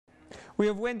We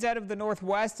have winds out of the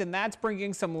northwest, and that's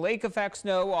bringing some lake effect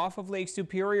snow off of Lake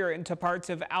Superior into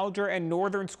parts of Alger and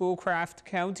northern Schoolcraft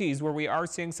counties, where we are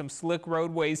seeing some slick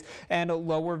roadways and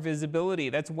lower visibility.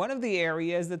 That's one of the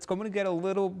areas that's going to get a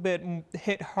little bit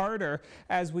hit harder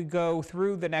as we go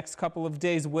through the next couple of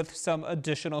days with some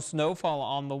additional snowfall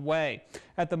on the way.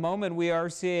 At the moment, we are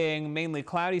seeing mainly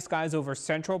cloudy skies over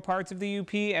central parts of the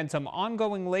UP and some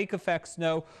ongoing lake effect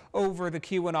snow over the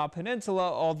Keweenaw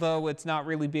Peninsula, although it's not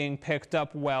really being picked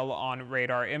up well on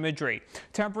radar imagery.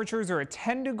 Temperatures are at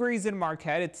 10 degrees in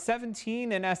Marquette, it's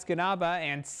 17 in Escanaba,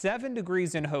 and 7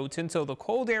 degrees in Houghton, so the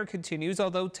cold air continues,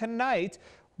 although tonight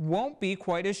won't be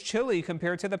quite as chilly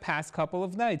compared to the past couple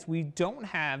of nights. We don't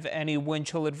have any wind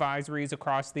chill advisories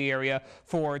across the area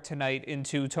for tonight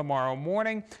into tomorrow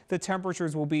morning. The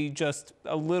temperatures will be just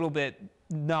a little bit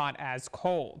not as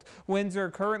cold. Winds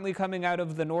are currently coming out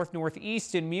of the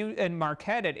north-northeast in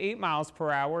Marquette at 8 miles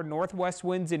per hour, northwest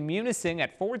winds in Munising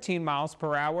at 14 miles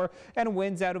per hour, and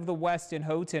winds out of the west in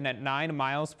Houghton at 9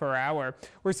 miles per hour.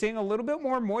 We're seeing a little bit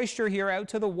more moisture here out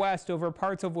to the west over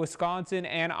parts of Wisconsin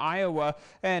and Iowa,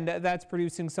 and that's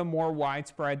producing some more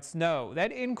widespread snow.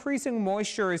 That increasing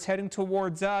moisture is heading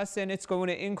towards us, and it's going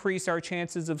to increase our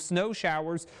chances of snow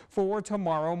showers for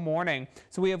tomorrow morning.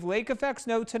 So we have lake effect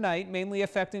snow tonight, mainly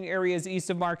affecting areas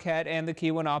east of Marquette and the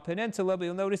Keweenaw Peninsula, but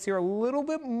you'll notice here a little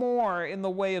bit more in the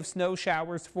way of snow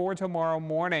showers for tomorrow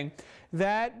morning.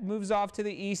 That moves off to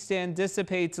the east and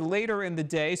dissipates later in the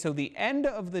day, so the end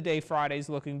of the day Friday is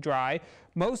looking dry.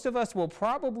 Most of us will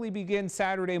probably begin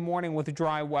Saturday morning with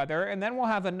dry weather, and then we'll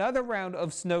have another round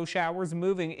of snow showers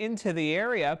moving into the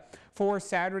area for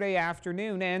Saturday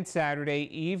afternoon and Saturday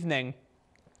evening.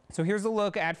 So here's a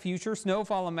look at future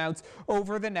snowfall amounts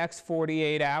over the next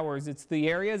 48 hours. It's the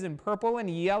areas in purple and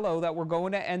yellow that we're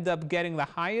going to end up getting the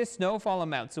highest snowfall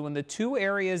amounts. So in the two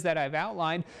areas that I've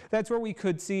outlined, that's where we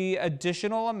could see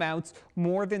additional amounts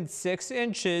more than 6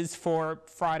 inches for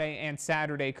Friday and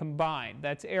Saturday combined.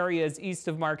 That's areas east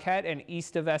of Marquette and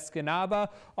east of Escanaba,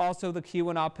 also the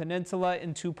Keweenaw Peninsula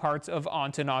in 2 parts of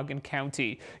Ontonagon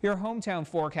County. Your hometown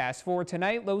forecast for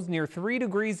tonight, lows near 3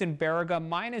 degrees in Baraga,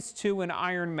 -2 in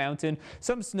Iron Mountain.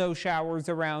 Some snow showers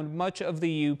around much of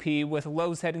the UP with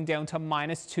lows heading down to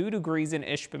 -2 degrees in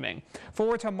Ishpeming.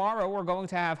 For tomorrow, we're going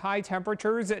to have high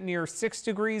temperatures at near 6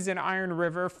 degrees in Iron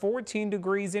River, 14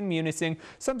 degrees in Munising.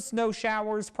 Some snow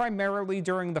showers primarily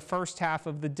during the first half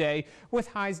of the day with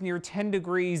highs near 10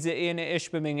 degrees in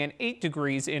Ishpeming and 8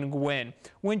 degrees in Gwin.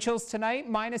 Wind chills tonight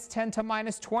 -10 to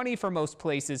 -20 for most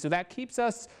places, so that keeps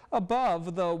us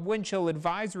above the wind chill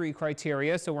advisory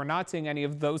criteria, so we're not seeing any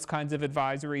of those kinds of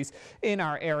advisories in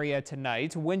our area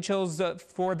tonight. Wind chills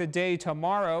for the day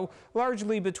tomorrow,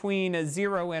 largely between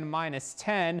 0 and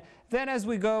 -10. Then as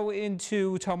we go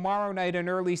into tomorrow night and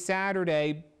early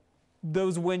Saturday,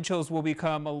 those wind chills will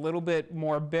become a little bit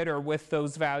more bitter with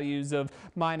those values of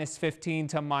 -15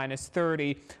 to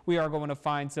 -30. We are going to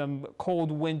find some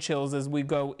cold wind chills as we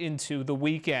go into the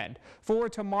weekend. For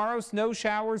tomorrow, snow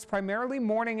showers primarily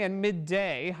morning and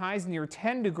midday, highs near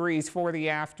 10 degrees for the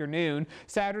afternoon.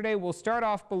 Saturday will start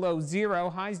off below 0,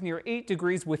 highs near 8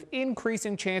 degrees with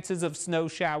increasing chances of snow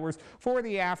showers for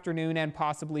the afternoon and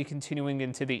possibly continuing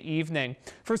into the evening.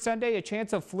 For Sunday, a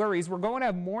chance of flurries. We're going to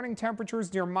have morning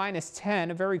temperatures near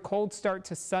 -10, a very cold start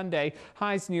to Sunday,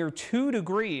 highs near 2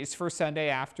 degrees for Sunday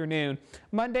afternoon.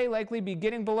 Monday likely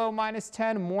beginning below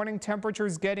 -10, morning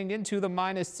temperatures getting into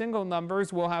the single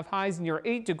numbers. We'll have highs near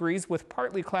 8 degrees with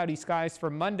partly cloudy skies for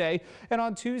Monday, and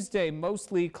on Tuesday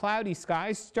mostly cloudy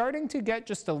skies, starting to get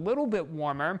just a little bit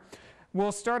warmer.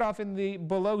 We'll start off in the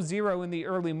below 0 in the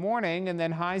early morning and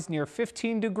then highs near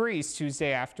 15 degrees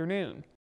Tuesday afternoon.